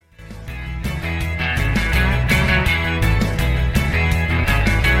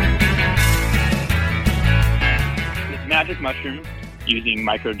mushrooms, using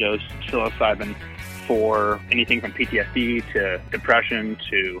microdose psilocybin for anything from PTSD to depression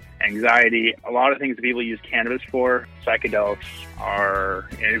to anxiety. A lot of things that people use cannabis for. Psychedelics are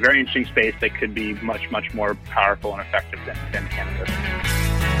in a very interesting space that could be much, much more powerful and effective than cannabis.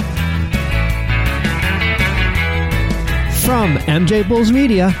 From MJ Bulls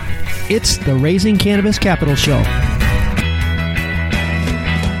Media, it's the Raising Cannabis Capital Show.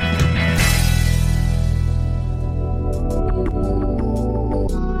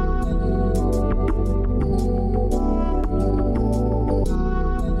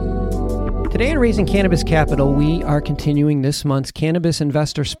 Today in Raising Cannabis Capital, we are continuing this month's Cannabis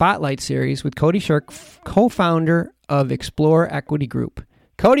Investor Spotlight Series with Cody Shirk, co-founder of Explore Equity Group.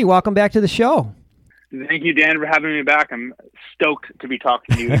 Cody, welcome back to the show. Thank you, Dan, for having me back. I'm stoked to be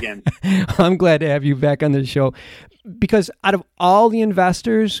talking to you again. I'm glad to have you back on the show because out of all the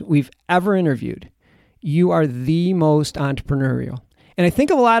investors we've ever interviewed, you are the most entrepreneurial. And I think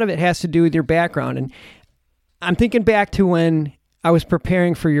a lot of it has to do with your background. And I'm thinking back to when I was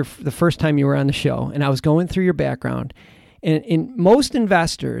preparing for the first time you were on the show, and I was going through your background. And most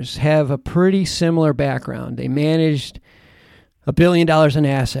investors have a pretty similar background. They managed $1 billion in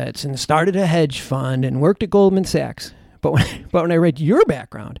assets and started a hedge fund and worked at Goldman Sachs. But when I read your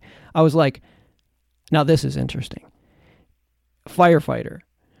background, I was like, now this is interesting. Firefighter,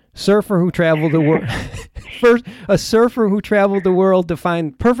 surfer who traveled the world, a surfer who traveled the world to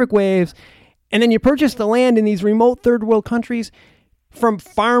find perfect waves. And then you purchased the land in these remote third world countries from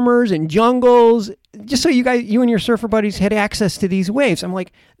farmers and jungles, just so you and your surfer buddies had access to these waves. I'm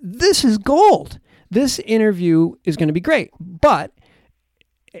like, this is gold. This interview is going to be great. But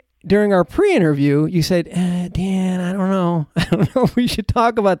during our pre-interview, you said, Dan, I don't know. I don't know if we should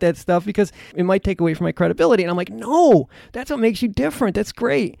talk about that stuff because it might take away from my credibility. And I'm like, no, that's what makes you different. That's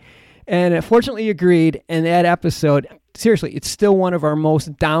great. And fortunately you agreed. And that episode, seriously, it's still one of our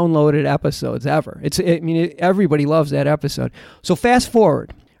most downloaded episodes ever. Everybody loves that episode. So fast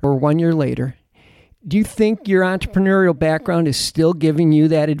forward, we're 1 year later. Do you think your entrepreneurial background is still giving you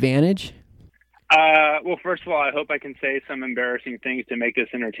that advantage? Well, first of all, I hope I can say some embarrassing things to make this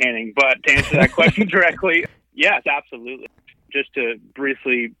entertaining. But to answer that question directly, yes, absolutely. Just to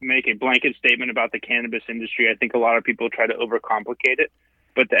briefly make a blanket statement about the cannabis industry, I think a lot of people try to overcomplicate it.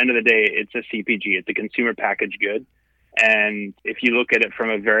 But at the end of the day, it's a CPG. It's a consumer packaged good. And if you look at it from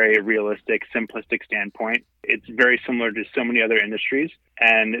a very realistic, simplistic standpoint, it's very similar to so many other industries.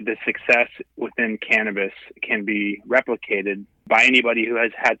 And the success within cannabis can be replicated by anybody who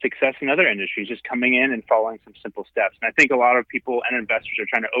has had success in other industries, just coming in and following some simple steps. And I think a lot of people and investors are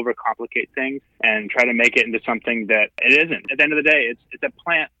trying to overcomplicate things and try to make it into something that it isn't. At the end of the day, it's a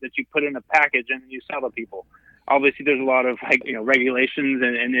plant that you put in a package and you sell to people. Obviously, there's a lot of regulations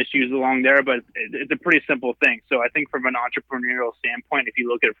and issues along there, but it's a pretty simple thing. So I think from an entrepreneurial standpoint, if you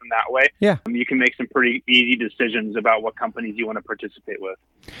look at it from that way, you can make some pretty easy decisions about what companies you want to participate with.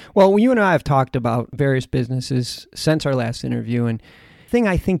 Well, you and I have talked about various businesses since our last interview, and the thing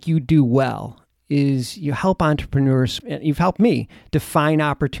I think you do well is you help entrepreneurs, you've helped me define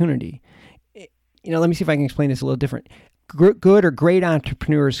opportunity. Let me see if I can explain this a little different. Good or great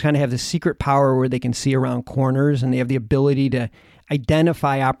entrepreneurs kind of have this secret power where they can see around corners and they have the ability to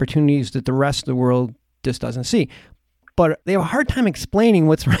identify opportunities that the rest of the world just doesn't see. But they have a hard time explaining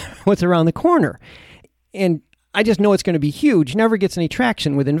what's around the corner. And I just know it's going to be huge, never gets any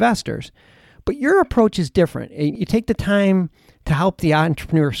traction with investors. But your approach is different. You take the time to help the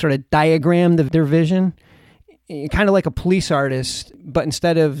entrepreneur sort of diagram their vision, kind of like a police artist, but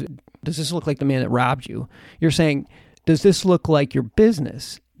instead of, does this look like the man that robbed you? You're saying, does this look like your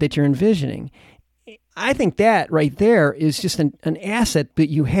business that you're envisioning? I think that right there is just an asset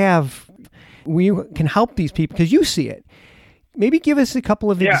that you have. We can help these people because you see it. Maybe give us a couple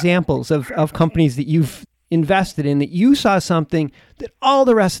of examples of companies that you've invested in that you saw something that all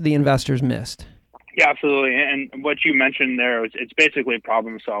the rest of the investors missed. Yeah, absolutely. And what you mentioned there, it's basically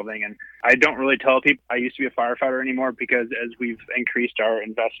problem solving. And I don't really tell people I used to be a firefighter anymore because as we've increased our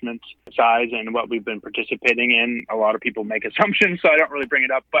investment size and what we've been participating in, a lot of people make assumptions, so I don't really bring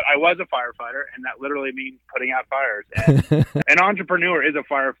it up. But I was a firefighter, and that literally means putting out fires. And an entrepreneur is a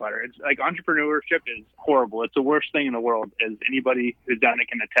firefighter. It's like entrepreneurship is horrible. It's the worst thing in the world, as anybody who's done it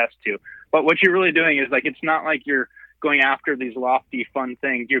can attest to. But what you're really doing is it's not like you're going after these lofty, fun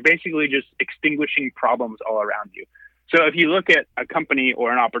things. You're basically just extinguishing problems all around you. So if you look at a company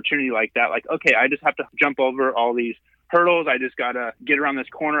or an opportunity like that, okay, I just have to jump over all these hurdles. I just got to get around this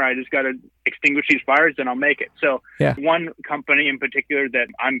corner. I just got to extinguish these fires, then I'll make it. So one company in particular that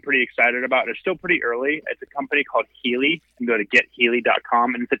I'm pretty excited about, it's still pretty early. It's a company called Healy. You can go to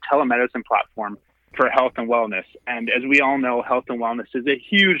gethealy.com, and it's a telemedicine platform for health and wellness. And as we all know, health and wellness is a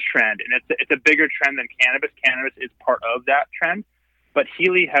huge trend, and it's a bigger trend than cannabis. Cannabis is part of that trend. But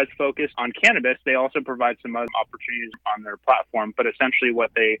Healy has focused on cannabis. They also provide some other opportunities on their platform. But essentially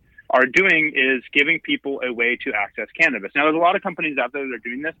what they are doing is giving people a way to access cannabis. Now, there's a lot of companies out there that are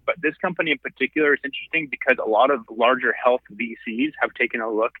doing this, but this company in particular is interesting because a lot of larger health VCs have taken a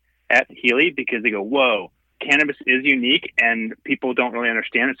look at Healy because they go, whoa, cannabis is unique and people don't really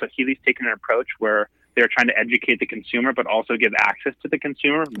understand it. So Healy's taken an approach where they're trying to educate the consumer, but also give access to the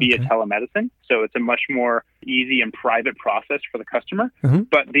consumer via telemedicine. So it's a much more easy and private process for the customer.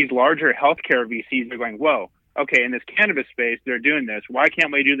 But these larger healthcare VCs are going, whoa, okay, in this cannabis space, they're doing this. Why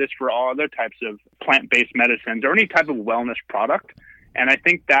can't we do this for all other types of plant-based medicines or any type of wellness product? And I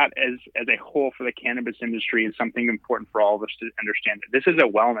think that as a whole for the cannabis industry is something important for all of us to understand. This is a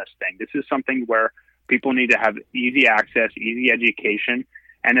wellness thing. This is something where people need to have easy access, easy education.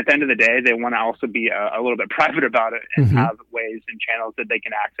 And at the end of the day, they want to also be a little bit private about it and have ways and channels that they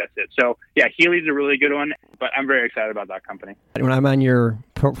can access it. So, yeah, Healy's a really good one, but I'm very excited about that company. When I'm on your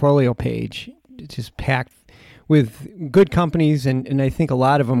portfolio page, it's just packed with good companies, and I think a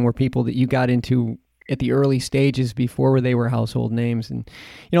lot of them were people that you got into at the early stages before they were household names. And,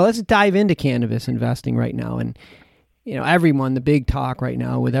 let's dive into cannabis investing right now. And, everyone, the big talk right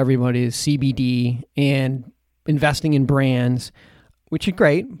now with everybody is CBD and investing in brands, which is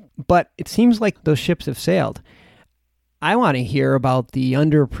great, but it seems like those ships have sailed. I want to hear about the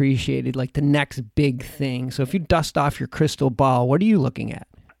underappreciated, like the next big thing. So if you dust off your crystal ball, what are you looking at?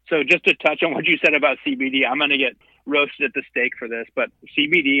 So just to touch on what you said about CBD, I'm going to get roasted at the stake for this, but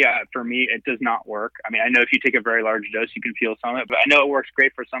CBD, for me, it does not work. I mean, I know if you take a very large dose, you can feel some of it, but I know it works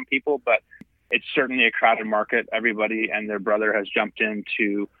great for some people, but it's certainly a crowded market. Everybody and their brother has jumped in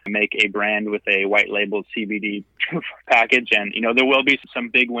to make a brand with a white labeled CBD package. And, there will be some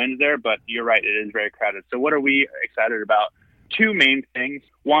big wins there, but you're right, it is very crowded. So what are we excited about? Two main things.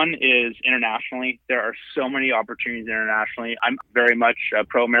 One is internationally. There are so many opportunities internationally. I'm very much a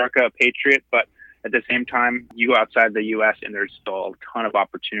pro-America, a patriot, but at the same time, you go outside the U.S. and there's still a ton of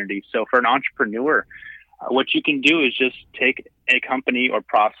opportunities. So for an entrepreneur, what you can do is just take a company or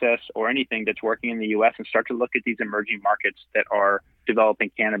process or anything that's working in the U.S. and start to look at these emerging markets that are developing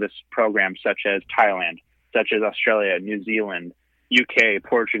cannabis programs, such as Thailand, such as Australia, New Zealand, UK,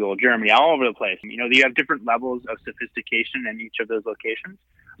 Portugal, Germany, all over the place. You have different levels of sophistication in each of those locations,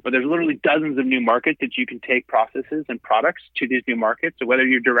 but there's literally dozens of new markets that you can take processes and products to these new markets. So whether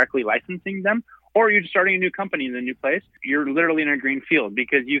you're directly licensing them or you're starting a new company in a new place, you're literally in a green field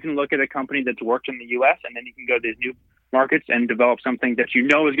because you can look at a company that's worked in the U.S. and then you can go to these new markets and develop something that is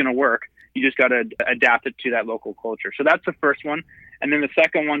going to work. You just got to adapt it to that local culture. So that's the first one. And then the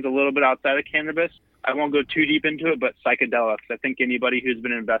second one's a little bit outside of cannabis. I won't go too deep into it, but psychedelics. I think anybody who's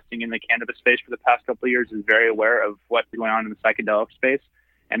been investing in the cannabis space for the past couple of years is very aware of what's going on in the psychedelic space.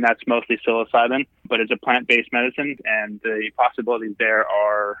 And that's mostly psilocybin, but it's a plant-based medicine. And the possibilities there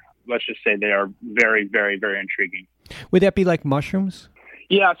are, let's just say they are very, very, very intriguing. Would that be like mushrooms?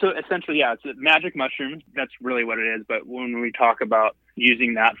 Yeah, so essentially, it's magic mushrooms. That's really what it is. But when we talk about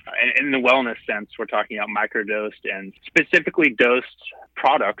using that in the wellness sense, we're talking about microdosed and specifically dosed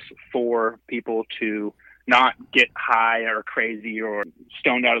products for people to not get high or crazy or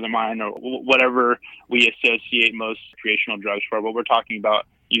stoned out of their mind or whatever we associate most recreational drugs for. But we're talking about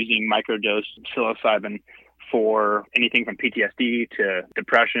using microdosed psilocybin for anything from PTSD to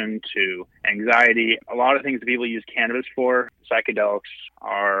depression to anxiety. A lot of things that people use cannabis for. Psychedelics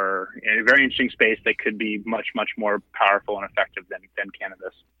are in a very interesting space that could be much, much more powerful and effective than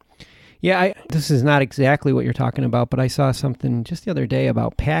cannabis. Yeah, this is not exactly what you're talking about, but I saw something just the other day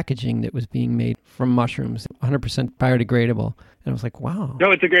about packaging that was being made from mushrooms, 100% biodegradable. And I was like, wow.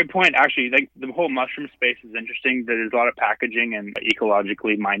 No, it's a great point. Actually, the whole mushroom space is interesting. There's a lot of packaging and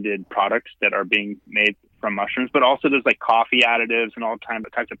ecologically minded products that are being made from mushrooms, but also there's like coffee additives and all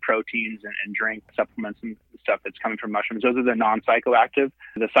types of proteins and drink supplements and stuff that's coming from mushrooms. Those are the non-psychoactive.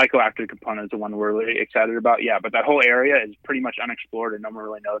 The psychoactive component is the one we're really excited about. Yeah, but that whole area is pretty much unexplored and no one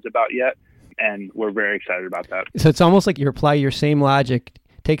really knows about yet. And we're very excited about that. So it's almost like you apply your same logic,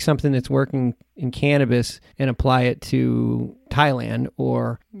 take something that's working in cannabis and apply it to Thailand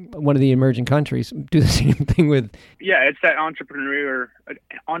or one of the emerging countries. Do the same thing with... Yeah, it's that entrepreneurial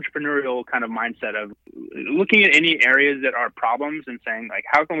kind of mindset of looking at any areas that are problems and saying, like,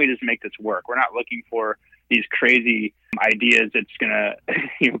 how can we just make this work? We're not looking for these crazy ideas that's going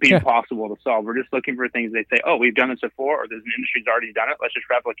to be impossible to solve. We're just looking for things they say, oh, we've done this before, or there's an industry's already done it. Let's just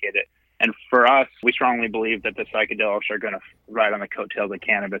replicate it. And for us, we strongly believe that the psychedelics are going to ride on the coattails of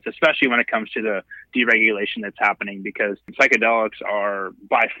cannabis, especially when it comes to the deregulation that's happening, because psychedelics psychedelics are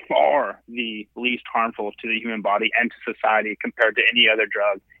by far the least harmful to the human body and to society compared to any other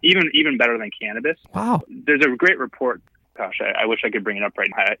drug, even better than cannabis. Wow. There's a great report. Gosh, I wish I could bring it up right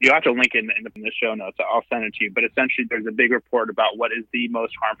now. You'll have to link it in the show notes. I'll send it to you. But essentially, there's a big report about what is the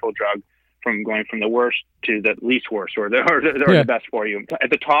most harmful drug, from going from the worst to the least worst, or the best for you. At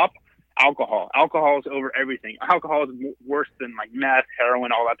the top, alcohol. Alcohol is over everything. Alcohol is worse than like meth,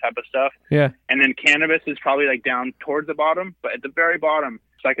 heroin, all that type of stuff. Yeah. And then cannabis is probably like down towards the bottom, but at the very bottom,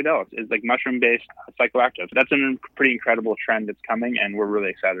 psychedelics is like mushroom-based psychoactive. That's a pretty incredible trend that's coming, and we're really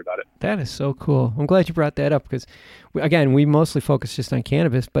excited about it. That is so cool. I'm glad you brought that up because, again, we mostly focus just on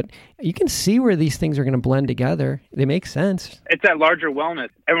cannabis, but you can see where these things are going to blend together. They make sense. It's that larger wellness.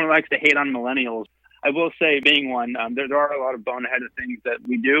 Everyone likes to hate on millennials. I will say, being one, there are a lot of boneheaded things that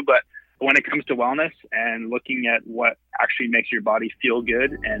we do, but when it comes to wellness and looking at what actually makes your body feel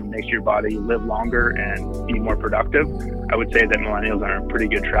good and makes your body live longer and be more productive, I would say that millennials are on a pretty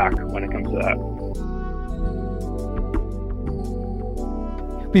good track when it comes to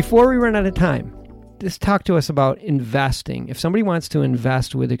that. Before we run out of time, just talk to us about investing. If somebody wants to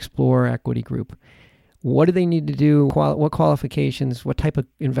invest with Explorer Equity Group, what do they need to do? What qualifications, what type of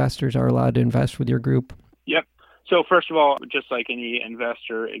investors are allowed to invest with your group? Yep. So first of all, just like any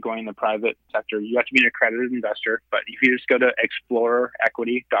investor going in the private sector, you have to be an accredited investor. But if you just go to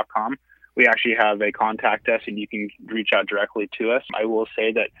explorerequity.com, we actually have a contact us and you can reach out directly to us. I will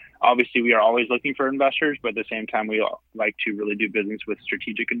say that obviously we are always looking for investors, but at the same time, we like to really do business with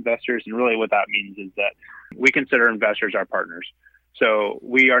strategic investors. And really what that means is that we consider investors our partners. So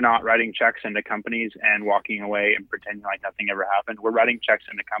we are not writing checks into companies and walking away and pretending like nothing ever happened. We're writing checks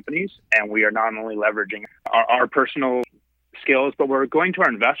into companies, and we are not only leveraging our personal skills, but we're going to our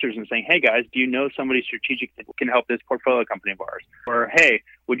investors and saying, hey guys, do you know somebody strategic that can help this portfolio company of ours? Or, hey,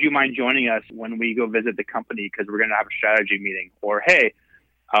 would you mind joining us when we go visit the company because we're going to have a strategy meeting? Or, hey,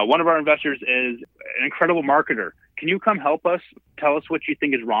 one of our investors is an incredible marketer. Can you come help us? Tell us what you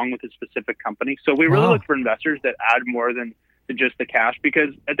think is wrong with a specific company. So we really look for investors that add more than just the cash, because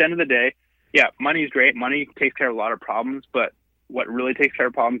at the end of the day, yeah, money is great. Money takes care of a lot of problems, but what really takes care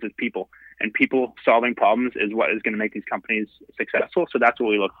of problems is people, and people solving problems is what is going to make these companies successful. So that's what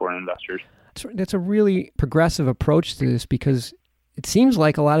we look for in investors. That's a really progressive approach to this, because it seems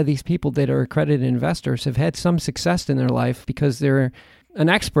like a lot of these people that are accredited investors have had some success in their life because they're an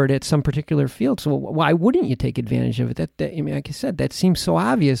expert at some particular field. So why wouldn't you take advantage of it? I mean, like I said, that seems so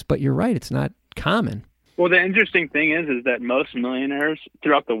obvious, but you're right. It's not common. Well, the interesting thing is that most millionaires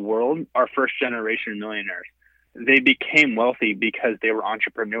throughout the world are first-generation millionaires. They became wealthy because they were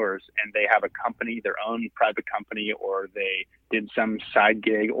entrepreneurs and they have a company, their own private company, or they did some side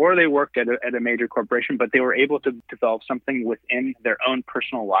gig, or they worked at a major corporation, but they were able to develop something within their own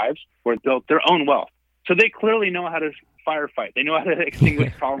personal lives or built their own wealth. So they clearly know how to firefight. They know how to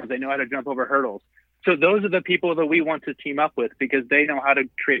extinguish problems. They know how to jump over hurdles. So those are the people that we want to team up with because they know how to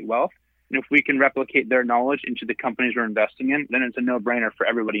create wealth. And if we can replicate their knowledge into the companies we're investing in, then it's a no-brainer for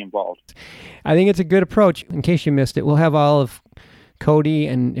everybody involved. I think it's a good approach. In case you missed it, we'll have all of Cody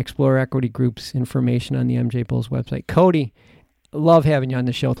and Explorer Equity Group's information on the MJ Bulls website. Cody, love having you on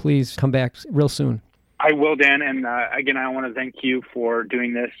the show. Please come back real soon. I will, Dan. And again, I want to thank you for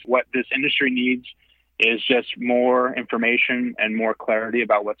doing this. What this industry needs is just more information and more clarity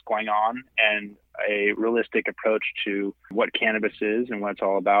about what's going on and a realistic approach to what cannabis is and what it's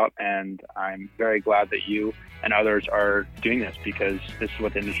all about. And I'm very glad that you and others are doing this because this is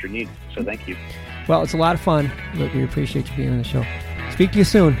what the industry needs. So thank you. Well, it's a lot of fun. We appreciate you being on the show. Speak to you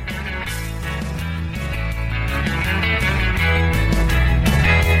soon.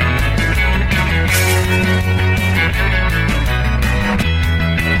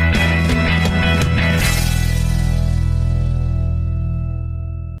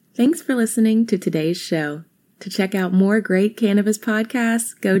 Thanks for listening to today's show. To check out more great cannabis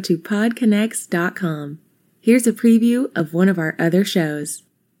podcasts, go to podconnects.com. Here's a preview of one of our other shows.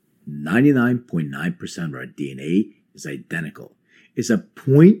 99.9% of our DNA is identical. It's a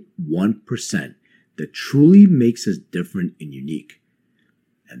 0.1% that truly makes us different and unique.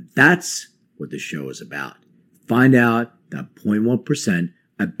 And that's what the show is about. Find out that 0.1%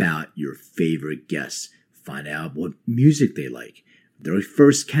 about your favorite guests. Find out what music they like, their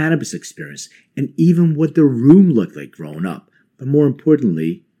first cannabis experience, and even what their room looked like growing up. But more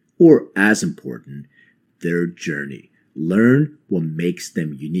importantly, or as important, their journey. Learn what makes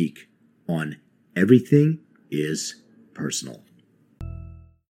them unique on Everything is Personal.